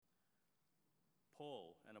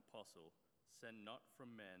Paul, an apostle, sent not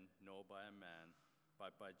from men nor by a man,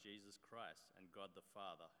 but by Jesus Christ and God the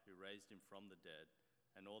Father, who raised him from the dead,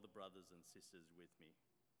 and all the brothers and sisters with me.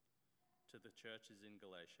 To the churches in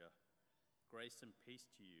Galatia, grace and peace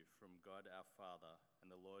to you from God our Father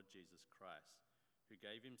and the Lord Jesus Christ, who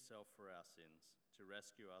gave himself for our sins, to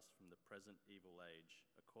rescue us from the present evil age,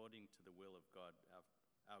 according to the will of God,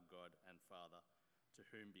 our God and Father, to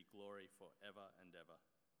whom be glory forever and ever.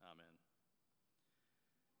 Amen.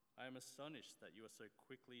 I am astonished that you are so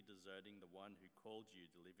quickly deserting the one who called you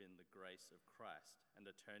to live in the grace of Christ and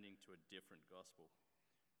are turning to a different gospel,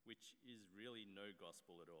 which is really no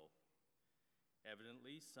gospel at all.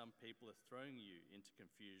 Evidently, some people are throwing you into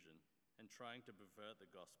confusion and trying to pervert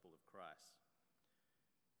the gospel of Christ.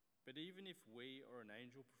 But even if we or an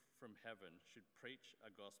angel from heaven should preach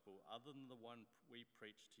a gospel other than the one we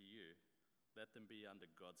preach to you, let them be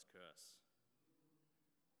under God's curse.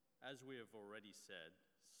 As we have already said,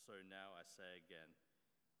 so now I say again,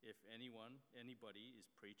 if anybody is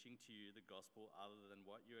preaching to you the gospel other than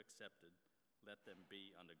what you accepted, let them be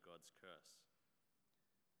under God's curse.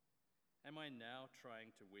 Am I now trying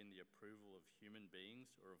to win the approval of human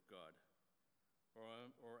beings or of God?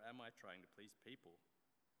 Or am I trying to please people?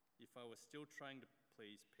 If I was still trying to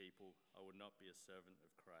please people, I would not be a servant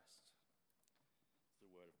of Christ. It's the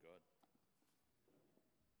word of God.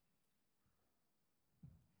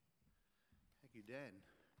 Thank you, Dan.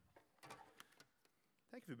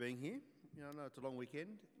 Thank you for being here. You know, I know it's a long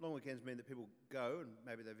weekend. Long weekends mean that people go and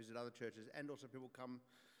maybe they visit other churches, and also people come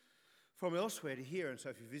from elsewhere to hear. And so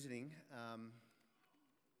if you're visiting,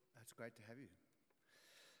 that's great to have you.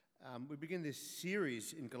 We begin this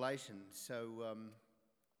series in Galatians. So,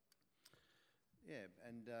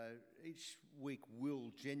 each week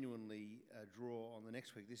will genuinely draw on the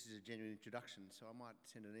next week. This is a genuine introduction, so I might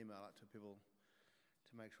send an email out to people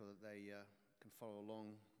to make sure that they can follow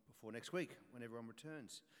along before next week when everyone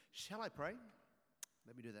returns. Shall I pray?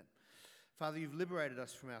 Let me do that. Father, you've liberated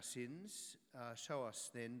us from our sins. Show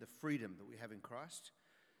us then the freedom that we have in Christ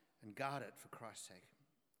and guard it for Christ's sake.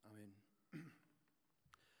 Amen.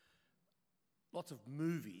 Lots of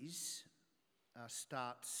movies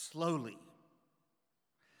start slowly.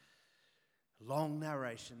 Long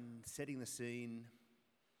narration, setting the scene,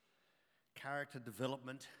 character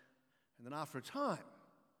development, and then after a time,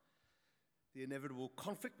 the inevitable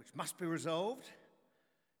conflict, which must be resolved,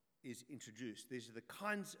 is introduced. These are the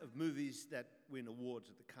kinds of movies that win awards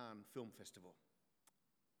at the Cannes Film Festival.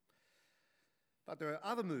 But there are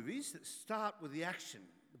other movies that start with the action.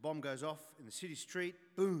 The bomb goes off in the city street,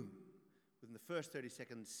 boom, within the first 30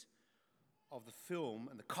 seconds of the film,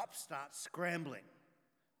 and the cops start scrambling.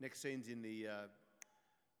 Next scene's in the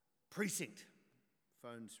precinct,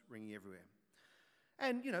 phones ringing everywhere.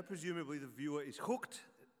 And, presumably the viewer is hooked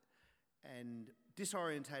and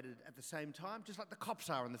disorientated at the same time, just like the cops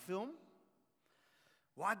are in the film.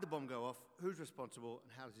 Why'd the bomb go off? Who's responsible?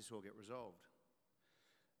 And how does this all get resolved?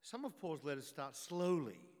 Some of Paul's letters start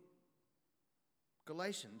slowly.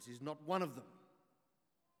 Galatians is not one of them.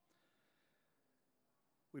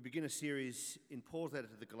 We begin a series in Paul's letter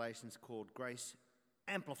to the Galatians called Grace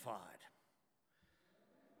Amplified.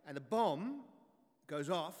 And the bomb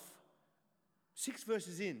goes off 6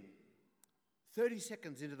 verses in, 30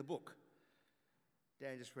 seconds into the book.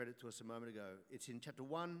 Dan just read it to us a moment ago. It's in chapter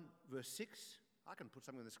 1, verse 6. I can put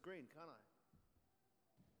something on the screen, can't I?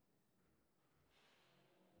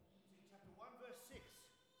 It's in chapter 1, verse 6.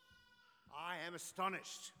 I am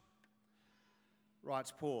astonished,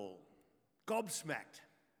 writes Paul, gobsmacked,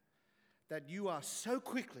 that you are so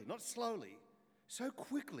quickly, not slowly, so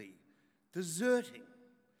quickly deserting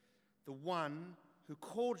the one who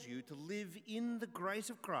called you to live in the grace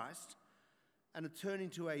of Christ and are turning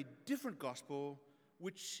to a different gospel,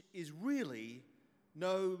 which is really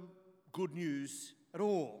no good news at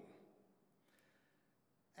all.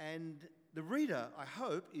 And the reader, I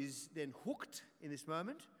hope, is then hooked in this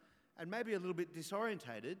moment and maybe a little bit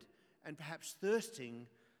disorientated and perhaps thirsting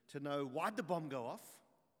to know, why'd the bomb go off?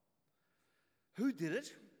 Who did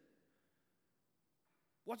it?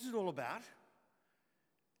 What's it all about?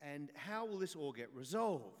 And how will this all get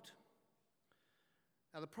resolved?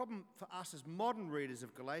 Now, the problem for us as modern readers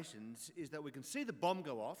of Galatians is that we can see the bomb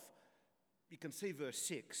go off, you can see verse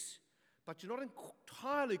 6, but you're not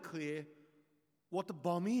entirely clear what the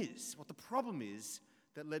bomb is, what the problem is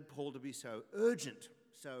that led Paul to be so urgent,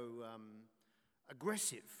 so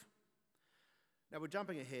aggressive. Now, we're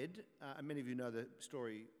jumping ahead, and many of you know the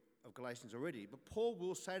story of Galatians already, but Paul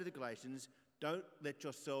will say to the Galatians, don't let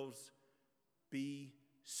yourselves be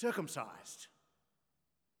circumcised.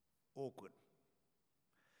 Awkward.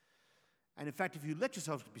 And in fact, if you let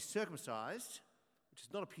yourselves be circumcised, which is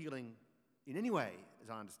not appealing in any way, as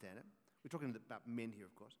I understand it. We're talking about men here,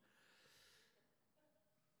 of course.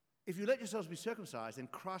 If you let yourselves be circumcised, then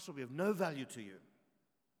Christ will be of no value to you.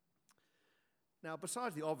 Now,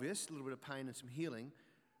 besides the obvious, a little bit of pain and some healing,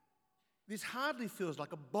 this hardly feels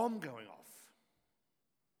like a bomb going off.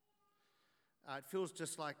 It feels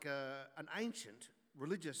just like an ancient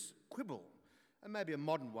religious quibble, and maybe a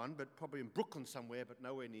modern one, but probably in Brooklyn somewhere, but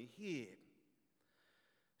nowhere near here.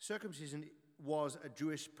 Circumcision was a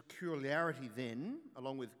Jewish peculiarity then,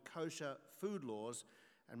 along with kosher food laws,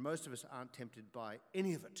 and most of us aren't tempted by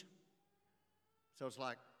any of it. So it's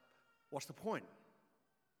like, what's the point?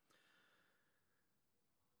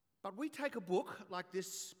 But we take a book like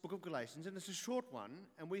this book of Galatians, and it's a short one,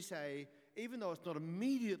 and we say, even though it's not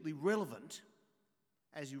immediately relevant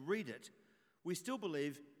as you read it, we still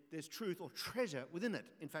believe there's truth or treasure within it.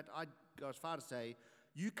 In fact, I'd go as far to say,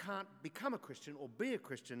 you can't become a Christian or be a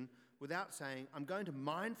Christian without saying, I'm going to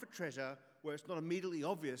mine for treasure where it's not immediately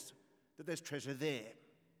obvious that there's treasure there.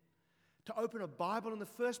 To open a Bible in the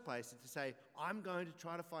first place is to say, I'm going to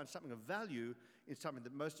try to find something of value in something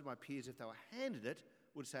that most of my peers, if they were handed it,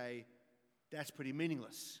 would say, that's pretty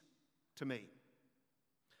meaningless to me.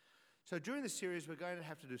 So during this series, we're going to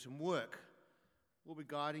have to do some work. We'll be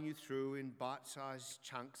guiding you through in bite-sized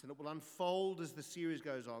chunks, and it will unfold as the series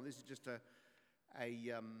goes on. This is just an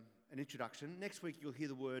introduction. Next week, you'll hear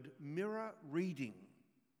the word mirror reading.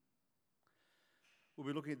 We'll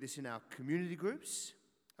be looking at this in our community groups,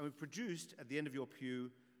 and we've produced, at the end of your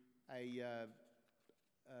pew, the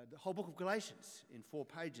whole book of Galatians in 4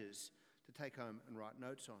 pages to take home and write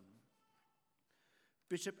notes on.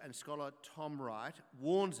 Bishop and scholar Tom Wright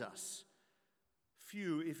warns us,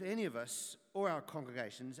 few, if any of us or our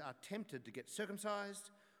congregations are tempted to get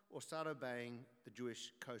circumcised or start obeying the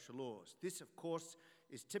Jewish kosher laws. This, of course,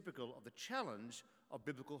 is typical of the challenge of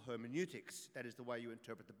biblical hermeneutics. That is the way you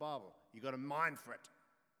interpret the Bible. You've got to mine for it.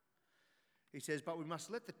 He says, but we must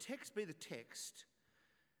let the text be the text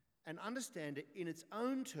and understand it in its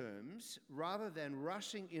own terms rather than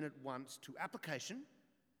rushing in at once to application,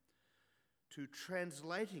 to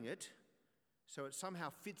translating it so it somehow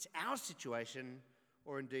fits our situation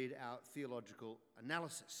or indeed our theological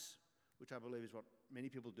analysis, which I believe is what many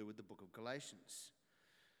people do with the book of Galatians.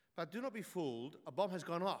 But do not be fooled. A bomb has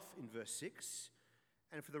gone off in verse 6,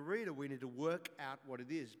 and for the reader we need to work out what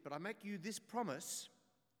it is. But I make you this promise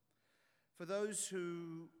for those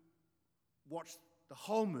who watch the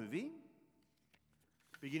whole movie,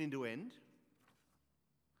 beginning to end,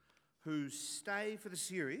 who stay for the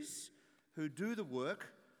series, who do the work,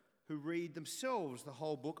 who read themselves the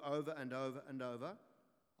whole book over and over and over.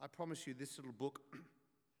 I promise you this little book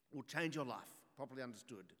will change your life, properly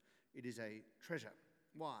understood. It is a treasure.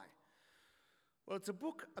 Why? Well, it's a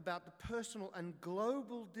book about the personal and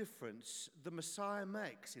global difference the Messiah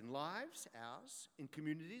makes in lives, ours, in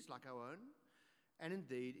communities like our own, and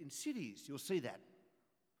indeed in cities. You'll see that.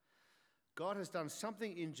 God has done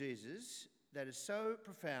something in Jesus that is so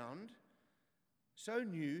profound, so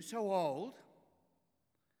new, so old,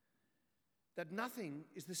 that nothing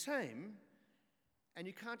is the same, and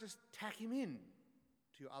you can't just tack him in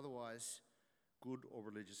to your otherwise good or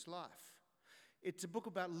religious life. It's a book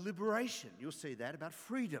about liberation. You'll see that, about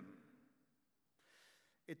freedom.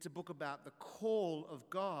 It's a book about the call of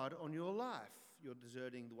God on your life. You're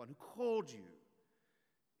deserting the one who called you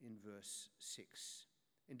in verse 6.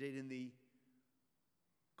 Indeed, in the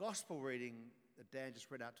gospel reading that Dan just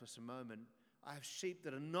read out to us a moment, I have sheep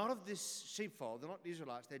that are not of this sheepfold. They're not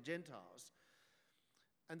Israelites, they're Gentiles.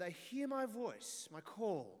 And they hear my voice, my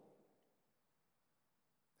call.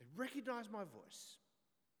 They recognize my voice.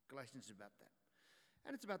 Galatians is about that.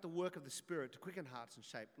 And it's about the work of the Spirit to quicken hearts and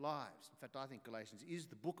shape lives. In fact, I think Galatians is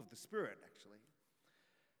the book of the Spirit, actually.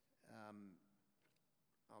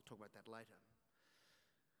 I'll talk about that later.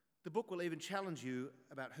 The book will even challenge you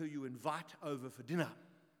about who you invite over for dinner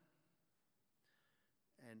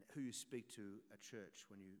and who you speak to at church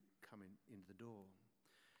when you come into the door.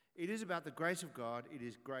 It is about the grace of God. It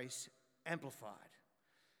is grace amplified.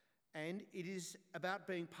 And it is about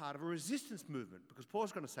being part of a resistance movement, because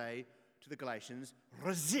Paul's going to say to the Galatians,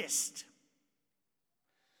 resist.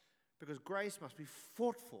 Because grace must be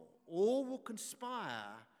fought for. All will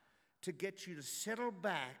conspire to get you to settle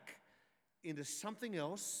back into something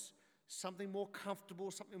else, something more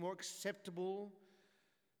comfortable, something more acceptable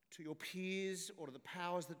to your peers or to the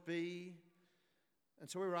powers that be. And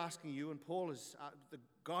so we're asking you, and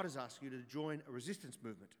God is asking you to join a resistance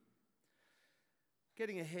movement.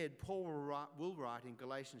 Getting ahead, Paul will write in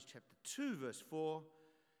Galatians chapter 2, verse 4.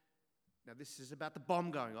 Now this is about the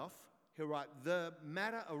bomb going off. He'll write, the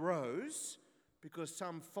matter arose because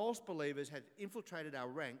some false believers had infiltrated our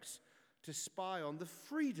ranks to spy on the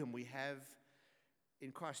freedom we have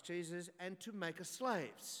in Christ Jesus and to make us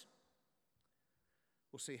slaves.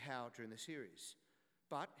 We'll see how during the series.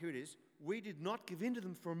 But here it is. We did not give in to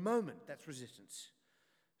them for a moment. That's resistance.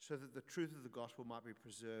 So that the truth of the gospel might be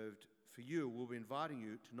preserved for you. We'll be inviting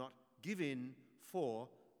you to not give in for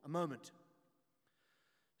a moment.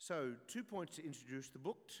 So 2 points to introduce the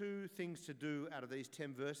book, 2 things to do out of these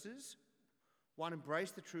 10 verses. 1,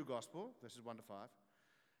 embrace the true gospel, verses 1 to 5.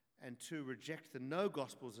 And 2, reject the no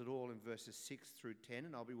gospels at all in verses 6 through 10.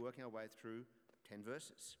 And I'll be working our way through 10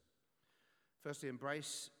 verses. Firstly,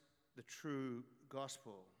 embrace the true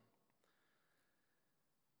gospel.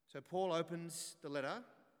 So Paul opens the letter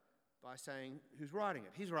by saying who's writing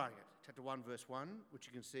it. He's writing it. Chapter 1, verse 1, which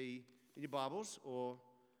you can see in your Bibles or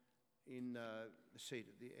in the sheet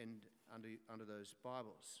at the end under those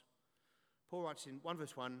Bibles. Paul writes in 1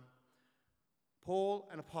 verse 1, Paul,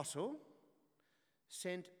 an apostle,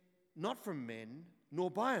 sent not from men, nor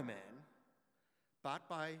by a man, but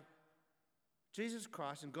by Jesus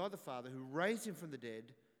Christ and God the Father, who raised him from the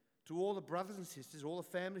dead, to all the brothers and sisters, all the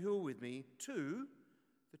family who are with me, to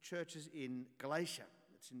the churches in Galatia.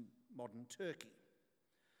 It's in modern Turkey.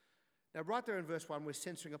 Now, right there in verse 1, we're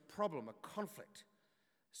sensing a problem, a conflict,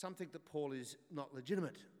 something that Paul is not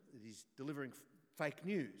legitimate, that he's delivering fake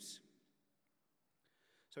news.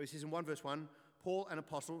 So he says in 1 verse 1, Paul, an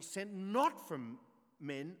apostle, sent not from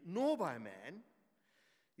men, nor by a man.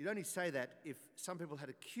 You'd only say that if some people had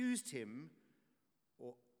accused him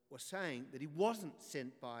or were saying that he wasn't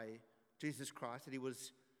sent by Jesus Christ, that he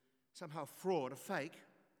was somehow a fraud, a fake.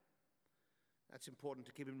 That's important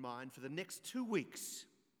to keep in mind for the next 2 weeks.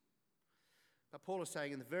 But Paul is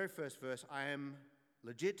saying in the very first verse, I am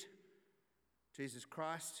legit. Jesus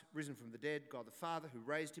Christ, risen from the dead, God the Father, who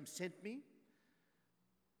raised him, sent me.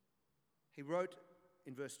 He wrote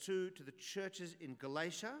in verse 2 to the churches in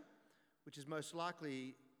Galatia, which is most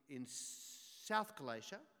likely in South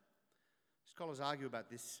Galatia. Scholars argue about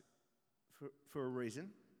this for a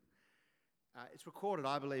reason. It's recorded,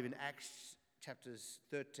 I believe, in Acts chapters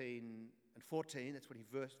 13 and 14. That's when he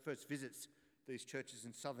first visits these churches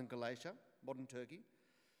in southern Galatia, modern Turkey.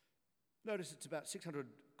 Notice it's about 600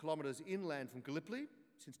 kilometres inland from Gallipoli,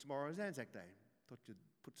 since tomorrow is Anzac Day. Thought you'd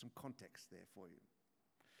put some context there for you.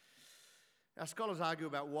 Now, scholars argue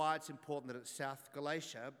about why it's important that it's South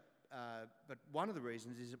Galatia, but one of the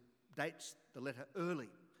reasons is it dates the letter early,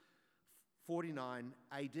 49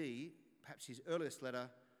 AD, perhaps his earliest letter.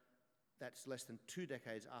 That's less than 2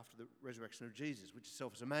 decades after the resurrection of Jesus, which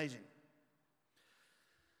itself is amazing.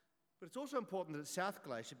 But it's also important that it's South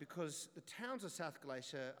Galatia because the towns of South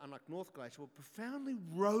Galatia, unlike North Galatia, were profoundly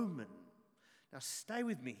Roman. Now stay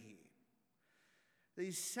with me here.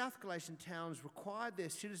 These South Galatian towns required their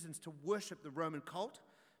citizens to worship the Roman cult,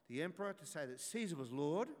 the emperor, to say that Caesar was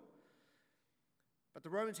Lord. But the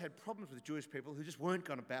Romans had problems with the Jewish people who just weren't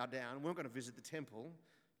going to bow down, weren't going to visit the temple.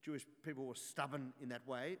 Jewish people were stubborn in that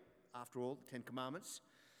way, after all, the 10 Commandments.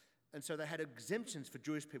 And so they had exemptions for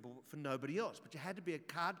Jewish people, but for nobody else. But you had to be a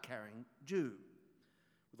card-carrying Jew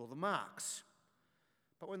with all the marks.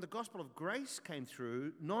 But when the gospel of grace came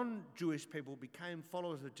through, non-Jewish people became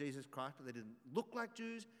followers of Jesus Christ, but they didn't look like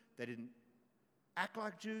Jews, they didn't act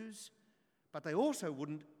like Jews, but they also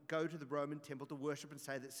wouldn't go to the Roman temple to worship and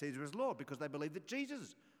say that Caesar is Lord because they believed that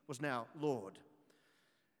Jesus was now Lord.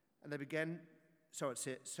 And they began, so it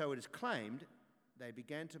is claimed, they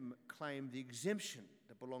began to claim the exemption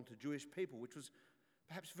that belonged to Jewish people, which was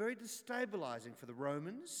perhaps very destabilizing for the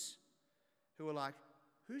Romans, who were like,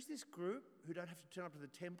 who's this group who don't have to turn up to the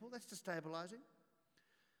temple? That's destabilizing.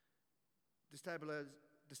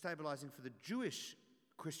 Destabilizing for the Jewish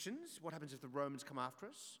Christians. What happens if the Romans come after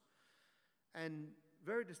us? And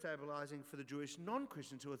very destabilizing for the Jewish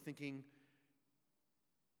non-Christians who are thinking,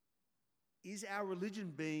 is our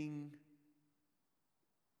religion being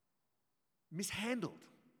mishandled,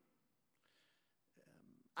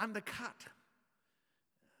 undercut?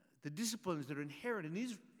 The disciplines that are inherent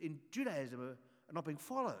in Judaism are not being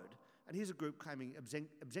followed. And here's a group claiming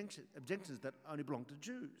objections that only belong to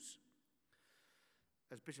Jews.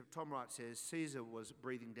 As Bishop Tom Wright says, Caesar was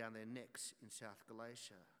breathing down their necks in South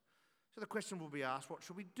Galatia. So the question will be asked, what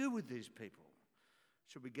should we do with these people?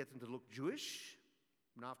 Should we get them to look Jewish?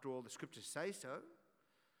 And after all, the scriptures say so.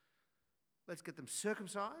 Let's get them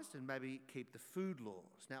circumcised and maybe keep the food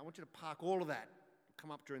laws. Now, I want you to park all of that.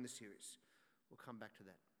 Come up during the series. We'll come back to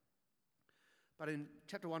that. But in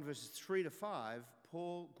chapter 1, verses 3 to 5,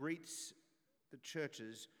 Paul greets the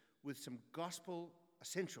churches with some gospel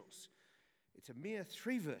essentials. It's a mere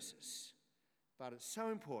 3 verses, but it's so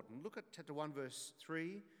important. Look at chapter 1, verse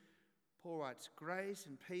 3. Paul writes, "Grace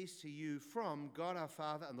and peace to you from God our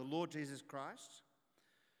Father and the Lord Jesus Christ."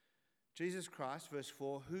 Jesus Christ, verse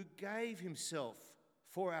 4, who gave himself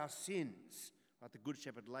for our sins. Like the good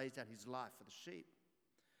shepherd lays down his life for the sheep.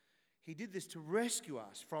 He did this to rescue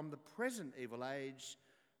us from the present evil age,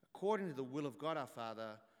 according to the will of God our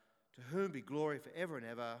Father, to whom be glory forever and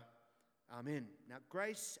ever. Amen. Now,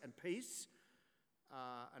 grace and peace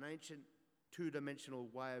are an ancient two-dimensional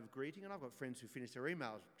way of greeting, and I've got friends who finish their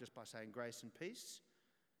emails just by saying grace and peace.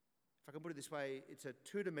 If I can put it this way, it's a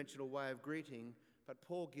two-dimensional way of greeting, but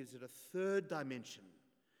Paul gives it a third dimension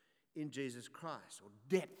in Jesus Christ, or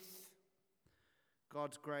depth.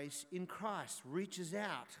 God's grace in Christ reaches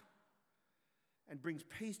out and brings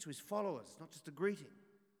peace to his followers. It's not just a greeting.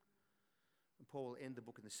 And Paul will end the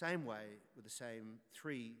book in the same way with the same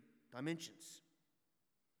three dimensions.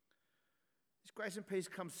 This grace and peace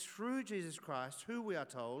comes through Jesus Christ, who we are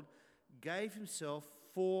told gave himself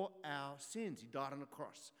for our sins. He died on a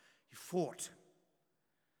cross. He fought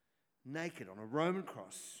naked on a Roman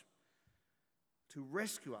cross to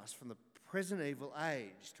rescue us from the present evil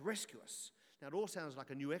age, to rescue us. Now, it all sounds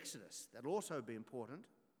like a new Exodus. That'll also be important.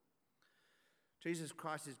 Jesus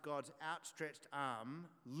Christ is God's outstretched arm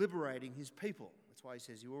liberating his people. That's why he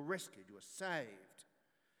says you were rescued, you were saved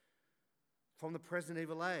from the present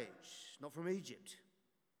evil age, not from Egypt.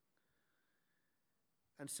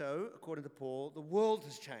 And so, according to Paul, the world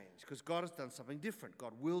has changed because God has done something different.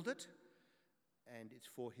 God willed it, and it's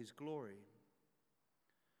for his glory.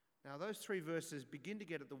 Now, those three verses begin to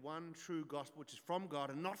get at the one true gospel, which is from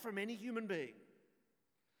God and not from any human being.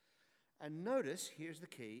 And notice, here's the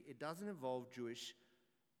key, it doesn't involve Jewish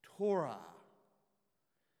Torah.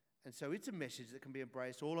 And so it's a message that can be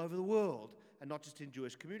embraced all over the world and not just in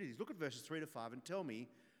Jewish communities. Look at verses 3 to 5 and tell me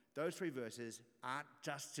those three verses aren't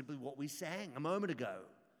just simply what we sang a moment ago.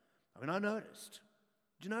 I mean, I noticed.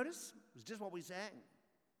 Did you notice? It was just what we sang.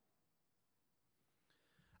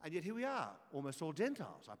 And yet here we are, almost all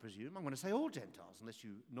Gentiles, I presume. I'm going to say all Gentiles, unless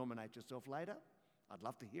you nominate yourself later. I'd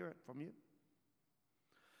love to hear it from you.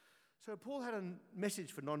 So Paul had a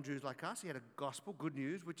message for non-Jews like us. He had a gospel, good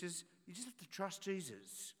news, which is you just have to trust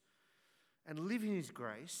Jesus and live in his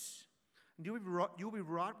grace, and you'll be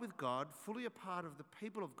right with God, fully a part of the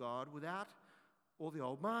people of God without all the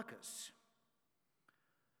old markers.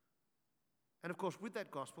 And of course, with that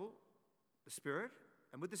gospel, the Spirit,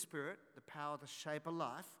 and with the Spirit, the power to shape a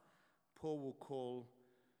life, Paul will call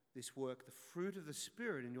this work the fruit of the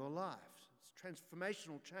Spirit in your life. It's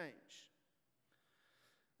transformational change.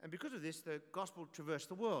 And because of this, the gospel traversed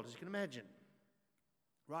the world, as you can imagine,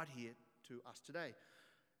 right here to us today.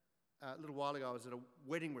 A little while ago, I was at a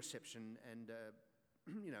wedding reception, and,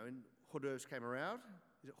 and hors d'oeuvres came around.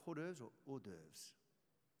 Is it hors d'oeuvres or hors d'oeuvres?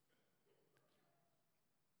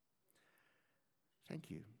 Thank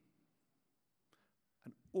you.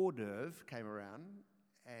 An hors d'oeuvre came around,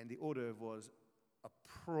 and the hors d'oeuvre was a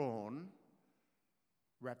prawn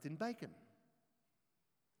wrapped in bacon.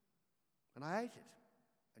 And I ate it.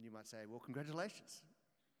 And you might say, well, congratulations.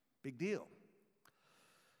 Big deal.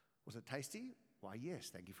 Was it tasty? Why, yes,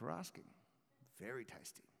 thank you for asking. Very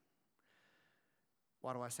tasty.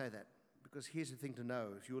 Why do I say that? Because here's the thing to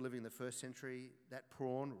know. If you were living in the first century, that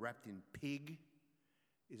prawn wrapped in pig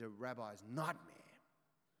is a rabbi's nightmare.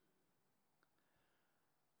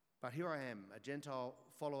 But here I am, a Gentile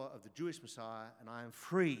follower of the Jewish Messiah, and I am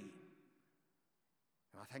free.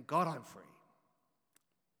 And I thank God I'm free.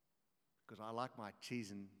 Because I like my cheese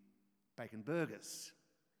and bacon burgers.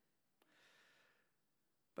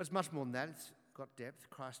 But it's much more than that. It's got depth.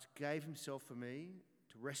 Christ gave himself for me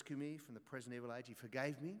to rescue me from the present evil age. He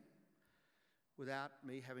forgave me without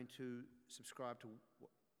me having to subscribe to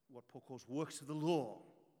what Paul calls works of the law.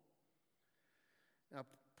 Now,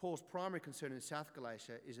 Paul's primary concern in South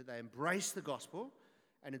Galatia is that they embrace the gospel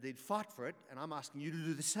and indeed fight for it, and I'm asking you to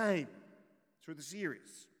do the same through the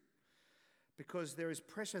series. Because there is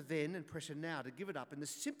pressure then and pressure now to give it up in the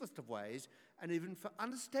simplest of ways and even for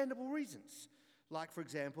understandable reasons. Like, for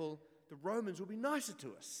example, the Romans will be nicer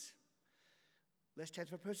to us. Less chance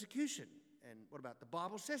for persecution. And what about the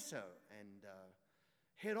Bible says so? And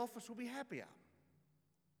head office will be happier.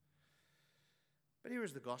 But here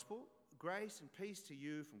is the gospel. Grace and peace to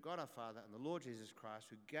you from God our Father and the Lord Jesus Christ,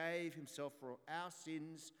 who gave himself for our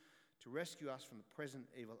sins to rescue us from the present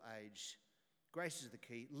evil age. Grace is the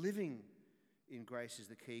key. Living in grace is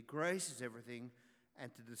the key. Grace is everything.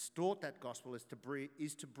 And to distort that gospel is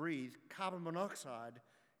to breathe carbon monoxide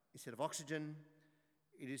instead of oxygen.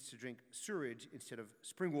 It is to drink sewage instead of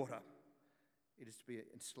spring water. It is to be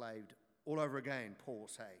enslaved all over again, Paul will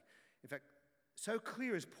say. In fact, so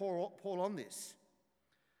clear is Paul on this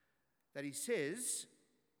that he says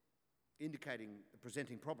indicating the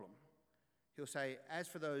presenting problem, he'll say, as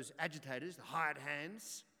for those agitators, the hired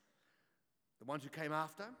hands, the ones who came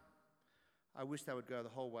after, I wish they would go the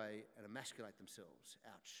whole way and emasculate themselves.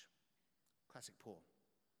 Ouch. Classic Paul.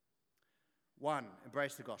 1,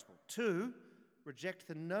 embrace the gospel. 2, reject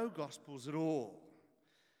the no gospels at all.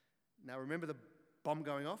 Now remember the bomb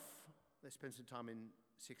going off? Let's spend some time in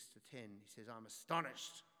 6 to 10. He says, I'm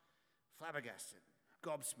astonished, flabbergasted,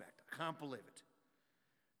 gobsmacked. I can't believe it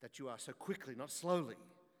that you are so quickly, not slowly,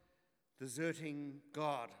 deserting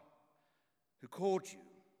God who called you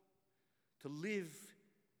to live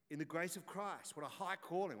in the grace of Christ. What a high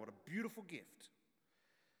calling, what a beautiful gift.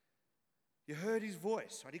 You heard his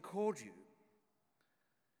voice, right? He called you.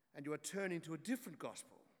 And you are turning to a different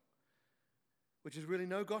gospel, which is really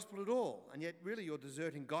no gospel at all. And yet really you're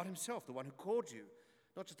deserting God himself, the one who called you.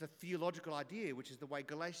 Not just a theological idea, which is the way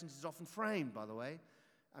Galatians is often framed, by the way.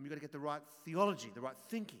 You've got to get the right theology, the right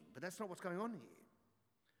thinking. But that's not what's going on here.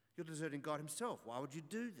 You're deserting God himself. Why would you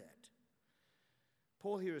do that?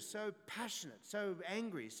 Paul here is so passionate, so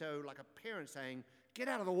angry, so like a parent saying, get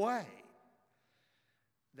out of the way,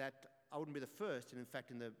 that I wouldn't be the first. And in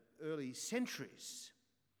fact, in the early centuries,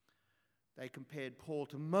 they compared Paul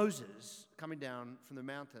to Moses coming down from the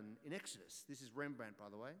mountain in Exodus. This is Rembrandt, by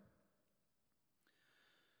the way.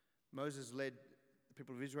 Moses led the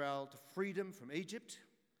people of Israel to freedom from Egypt,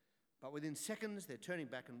 but within seconds they're turning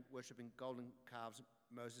back and worshipping golden calves.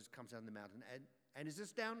 Moses comes down the mountain and is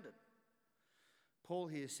astounded. Paul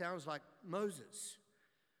here sounds like Moses,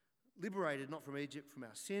 liberated not from Egypt, from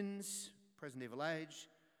our sins, present evil age.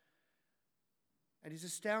 And he's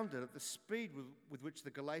astounded at the speed with which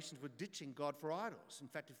the Galatians were ditching God for idols. In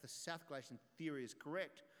fact, if the South Galatian theory is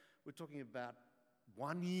correct, we're talking about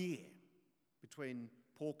 1 year between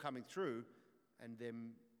Paul coming through and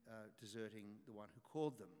them deserting the one who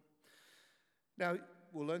called them. Now,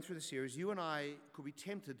 we'll learn through the series, you and I could be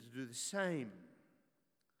tempted to do the same.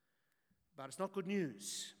 But it's not good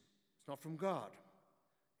news. It's not from God.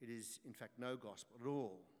 It is, in fact, no gospel at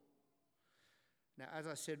all. Now, as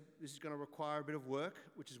I said, this is going to require a bit of work,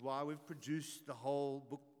 which is why we've produced the whole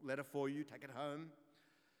book letter for you. Take it home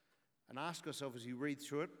and ask yourself as you read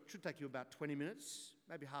through it. It should take you about 20 minutes,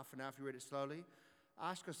 maybe half an hour if you read it slowly.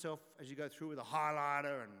 Ask yourself as you go through with a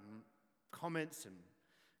highlighter and comments and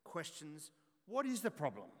questions, what is the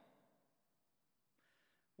problem?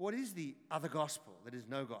 What is the other gospel that is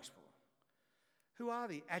no gospel? Who are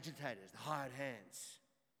the agitators, the hired hands?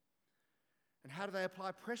 And how do they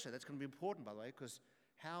apply pressure? That's going to be important, by the way, because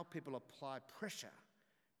how people apply pressure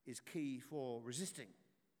is key for resisting.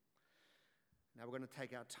 Now, we're going to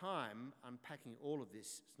take our time unpacking all of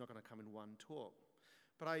this. It's not going to come in one talk.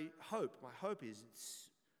 But my hope is it's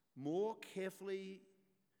more carefully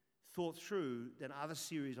thought through than other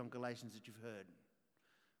series on Galatians that you've heard.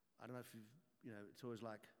 I don't know if it's always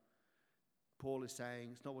like Paul is saying,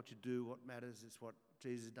 it's not what you do, what matters, it's what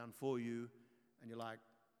Jesus has done for you. And you're like,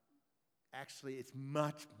 actually, it's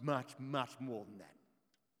much, much, much more than that.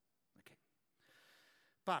 Okay.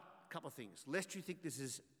 But a couple of things. Lest you think this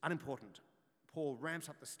is unimportant, Paul ramps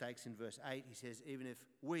up the stakes in verse 8. He says, even if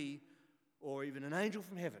we, or even an angel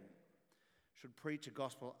from heaven, should preach a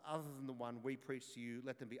gospel other than the one we preach to you,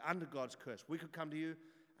 let them be under God's curse. We could come to you,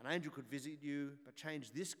 an angel could visit you, but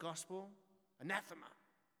change this gospel, anathema,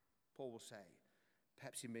 Paul will say.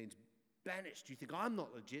 Perhaps he means banished. You think I'm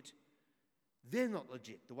not legit? They're not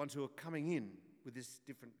legit, the ones who are coming in with this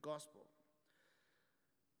different gospel.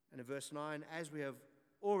 And in verse 9, as we have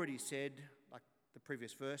already said, like the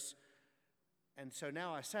previous verse, and so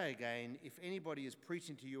now I say again, if anybody is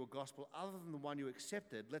preaching to you a gospel other than the one you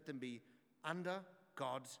accepted, let them be under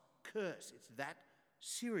God's curse. It's that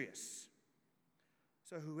serious.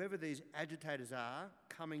 So whoever these agitators are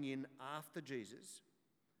coming in after Jesus,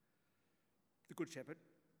 the Good Shepherd,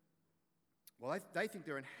 well, they think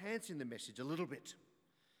they're enhancing the message a little bit,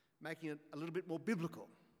 making it a little bit more biblical.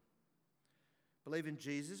 Believe in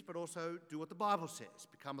Jesus, but also do what the Bible says,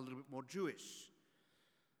 become a little bit more Jewish.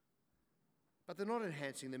 But they're not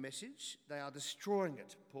enhancing the message, they are destroying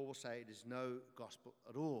it. Paul will say it is no gospel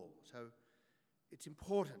at all. So it's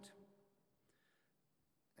important.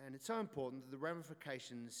 And it's so important that the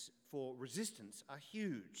ramifications for resistance are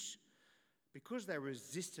huge. Because they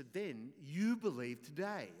resisted then, you believe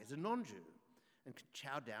today as a non-Jew and can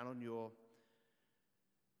chow down on your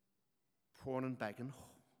prawn and bacon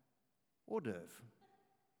hors d'oeuvre.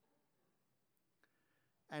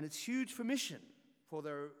 And it's huge for mission for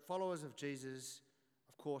the followers of Jesus,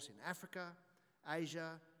 of course, in Africa,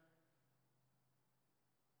 Asia,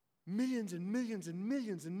 millions and millions and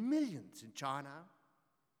millions and millions in China.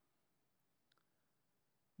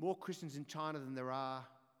 More Christians in China than there are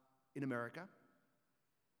in America,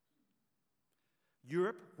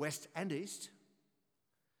 Europe, west and east,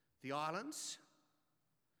 the islands,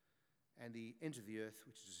 and the ends of the earth,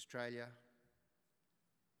 which is Australia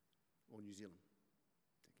or New Zealand.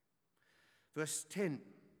 Verse 10.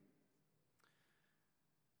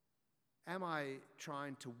 Am I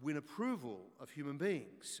trying to win approval of human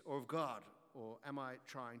beings or of God? Or am I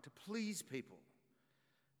trying to please people?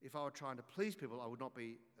 If I were trying to please people, I would not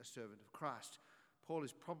be a servant of Christ. Paul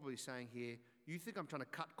is probably saying here, you think I'm trying to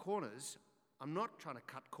cut corners. I'm not trying to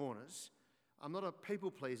cut corners. I'm not a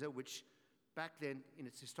people pleaser, which back then in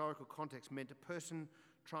its historical context meant a person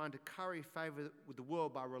trying to curry favour with the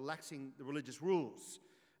world by relaxing the religious rules.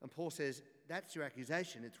 And Paul says, that's your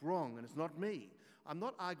accusation. It's wrong and it's not me. I'm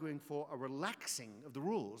not arguing for a relaxing of the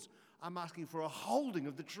rules. I'm asking for a holding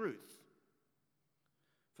of the truth.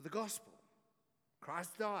 For the gospel.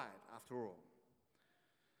 Christ died, after all.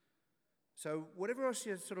 So whatever else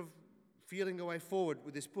you're sort of feeling a way forward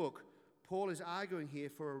with this book, Paul is arguing here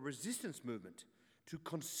for a resistance movement to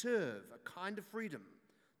conserve a kind of freedom,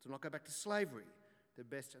 to not go back to slavery, the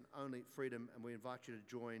best and only freedom, and we invite you to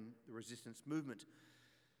join the resistance movement.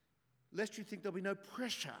 Lest you think there'll be no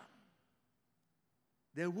pressure.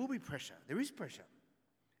 There will be pressure. There is pressure.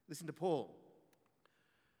 Listen to Paul.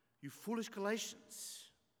 You foolish Galatians,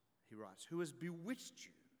 he writes, who has bewitched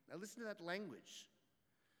you? Now listen to that language.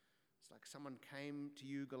 It's like someone came to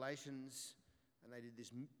you, Galatians, and they did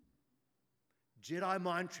this Jedi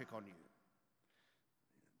mind trick on you.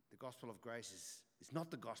 The gospel of grace is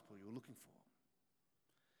not the gospel you're looking for.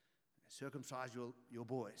 Circumcise your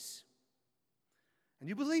boys. And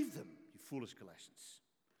you believe them, you foolish Galatians.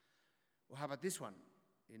 Well, how about this one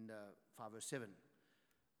in 5 verse 7?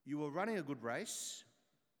 You were running a good race.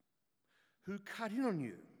 Who cut in on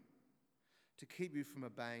you to keep you from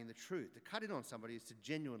obeying the truth? To cut in on somebody is to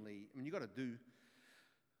genuinely, you've got to do.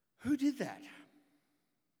 Who did that?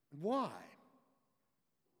 Why?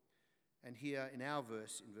 And here in our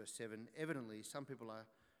verse, in verse 7, evidently some people are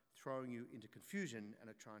throwing you into confusion and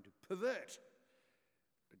are trying to pervert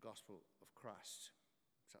the gospel of Christ.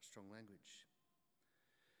 Such strong language.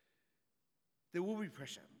 There will be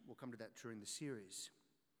pressure. We'll come to that during the series.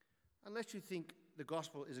 Unless you think the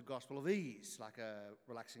gospel is a gospel of ease, like a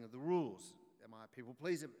relaxing of the rules. Am I a people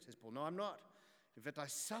pleaser? Says Paul, no, I'm not. In fact, I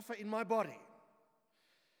suffer in my body.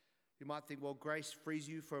 You might think, well, grace frees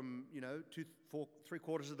you from,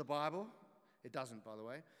 3/4 of the Bible. It doesn't, by the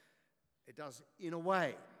way. It does in a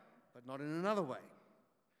way, but not in another way.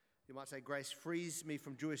 You might say grace frees me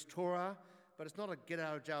from Jewish Torah, but it's not a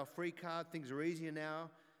get-out-of-jail-free card. Things are easier now.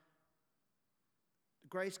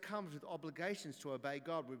 Grace comes with obligations to obey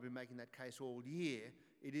God. We've been making that case all year.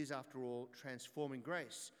 It is, after all, transforming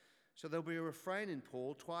grace. So there'll be a refrain in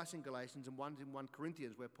Paul, twice in Galatians and once in 1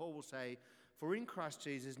 Corinthians, where Paul will say, for in Christ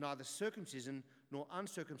Jesus neither circumcision nor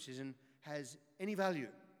uncircumcision has any value.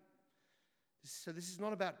 So this is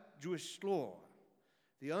not about Jewish law.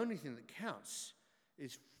 The only thing that counts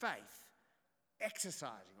is faith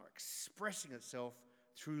exercising or expressing itself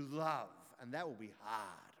through love, and that will be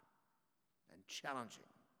hard and challenging.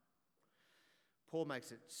 Paul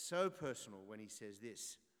makes it so personal when he says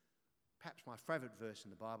this, perhaps my favourite verse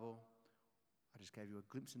in the Bible. I just gave you a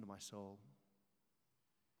glimpse into my soul.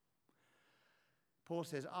 Paul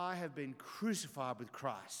says, I have been crucified with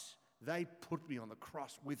Christ. They put me on the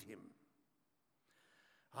cross with him.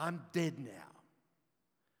 I'm dead now.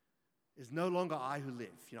 It's no longer I who live.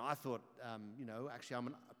 I thought, actually I'm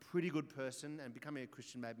a pretty good person, and becoming a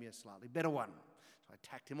Christian made me a slightly better one. So I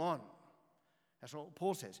tacked him on. That's what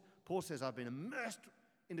Paul says. Paul says, I've been immersed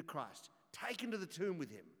into Christ, taken to the tomb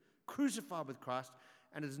with him, crucified with Christ,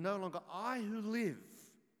 and it is no longer I who live.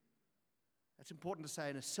 That's important to say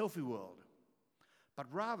in a selfie world. But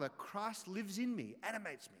rather, Christ lives in me,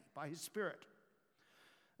 animates me by his Spirit.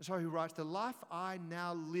 And so he writes, the life I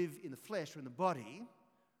now live in the flesh or in the body,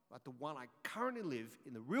 like the one I currently live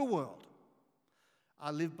in the real world,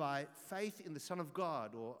 I live by faith in the Son of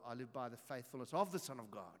God, or I live by the faithfulness of the Son of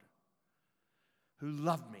God, who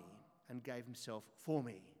loved me and gave himself for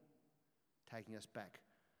me, taking us back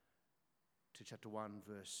to chapter 1,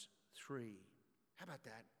 verse 3. How about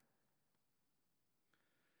that?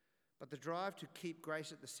 But the drive to keep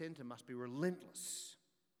grace at the centre must be relentless.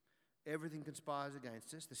 Everything conspires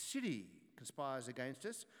against us. The city conspires against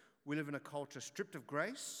us. We live in a culture stripped of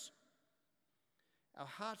grace. Our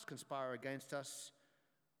hearts conspire against us.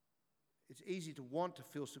 It's easy to want to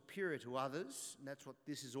feel superior to others, and that's what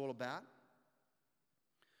this is all about.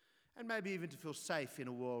 And maybe even to feel safe in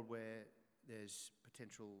a world where there's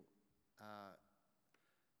potential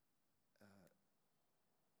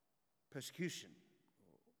persecution.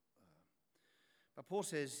 But Paul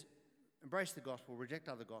says, embrace the gospel, reject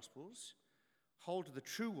other gospels, hold to the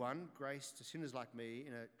true one, grace to sinners like me,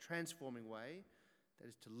 in a transforming way, that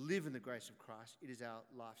is to live in the grace of Christ. It is our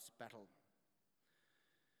life's battle.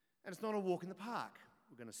 And it's not a walk in the park,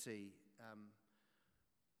 we're going to see.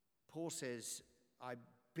 Paul says, I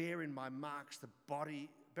bear in my body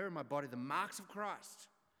the marks of Christ.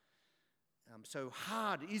 So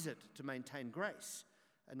hard is it to maintain grace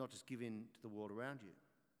and not just give in to the world around you.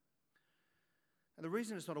 And the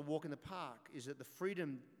reason it's not a walk in the park is that the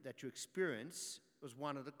freedom that you experience was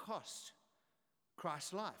won at a cost,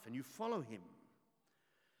 Christ's life, and you follow him.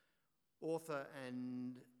 Author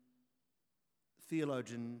and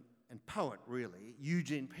theologian and poet, really,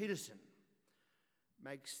 Eugene Peterson,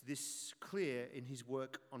 makes this clear in his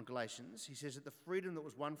work on Galatians. He says that the freedom that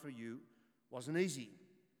was won for you wasn't easy.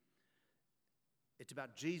 It's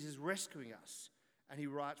about Jesus rescuing us. And he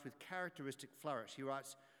writes with characteristic flourish. He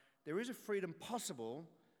writes, there is a freedom possible,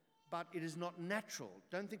 but it is not natural.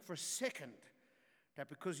 Don't think for a second that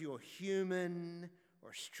because you're human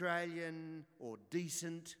or Australian or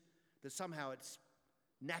decent, that somehow it's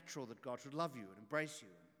natural that God should love you and embrace you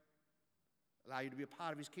and allow you to be a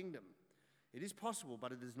part of his kingdom. It is possible,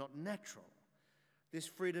 but it is not natural. This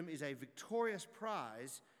freedom is a victorious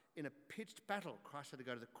prize in a pitched battle. Christ had to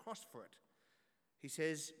go to the cross for it. He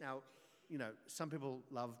says, now, some people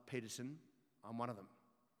love Peterson. I'm one of them.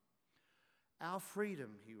 Our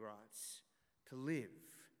freedom, he writes, to live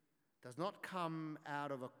does not come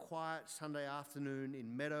out of a quiet Sunday afternoon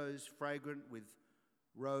in meadows fragrant with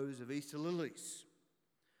rows of Easter lilies,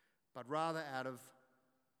 but rather out of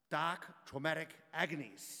dark, traumatic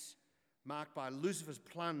agonies marked by Lucifer's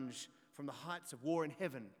plunge from the heights of war in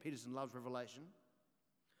heaven. Peterson loves Revelation.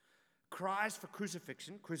 Cries for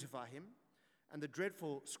crucifixion, crucify him, and the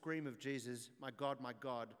dreadful scream of Jesus, my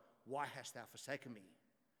God, why hast thou forsaken me?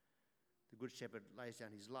 The Good Shepherd lays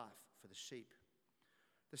down his life for the sheep.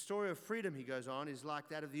 The story of freedom, he goes on, is like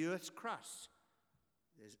that of the earth's crust.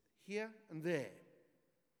 There's here and there.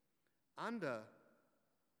 Under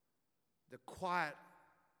the quiet,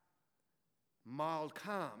 mild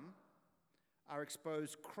calm are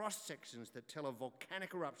exposed cross-sections that tell of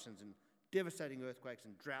volcanic eruptions and devastating earthquakes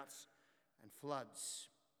and droughts and floods.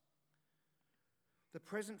 The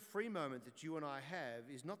present free moment that you and I have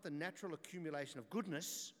is not the natural accumulation of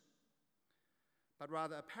goodness, but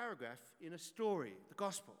rather a paragraph in a story, the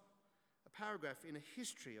gospel, a paragraph in a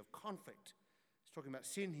history of conflict. He's talking about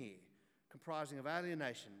sin here, comprising of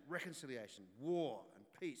alienation, reconciliation, war, and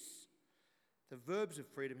peace. The verbs of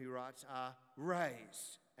freedom, he writes, are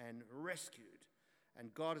raised and rescued,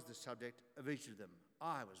 and God is the subject of each of them.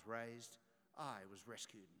 I was raised, I was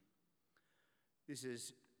rescued. This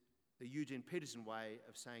is the Eugene Peterson way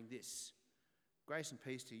of saying this. Grace and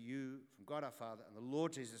peace to you from God our Father and the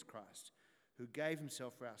Lord Jesus Christ, who gave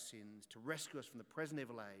himself for our sins to rescue us from the present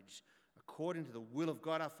evil age, according to the will of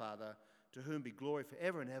God our Father, to whom be glory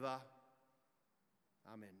forever and ever.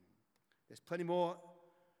 Amen. There's plenty more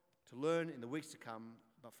to learn in the weeks to come,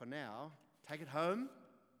 but for now, take it home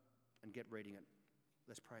and get reading it.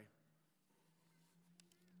 Let's pray.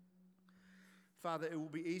 Father, it will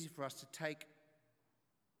be easy for us to take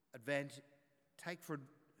advantage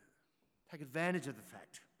of the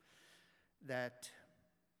fact that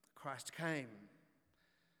Christ came,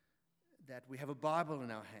 that we have a Bible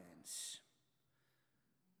in our hands,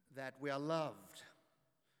 that we are loved,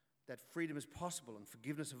 that freedom is possible and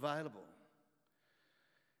forgiveness available.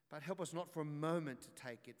 But help us not for a moment to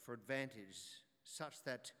take it for advantage, such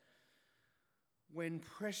that when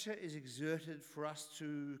pressure is exerted for us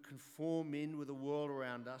to conform in with the world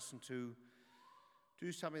around us and to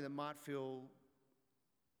do something that might feel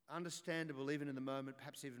understandable even in the moment,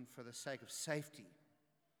 perhaps even for the sake of safety,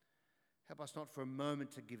 help us not for a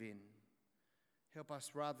moment to give in. Help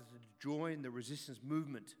us rather to join the resistance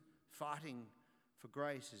movement, fighting for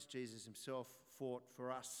grace as Jesus himself fought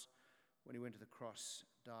for us when he went to the cross,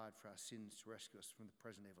 died for our sins to rescue us from the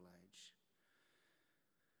present evil age.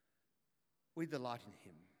 We delight in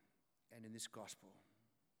him and in this gospel.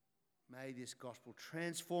 May this gospel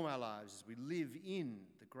transform our lives as we live in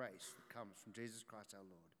the grace that comes from Jesus Christ our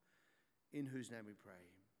Lord, in whose name we pray.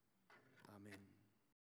 Amen.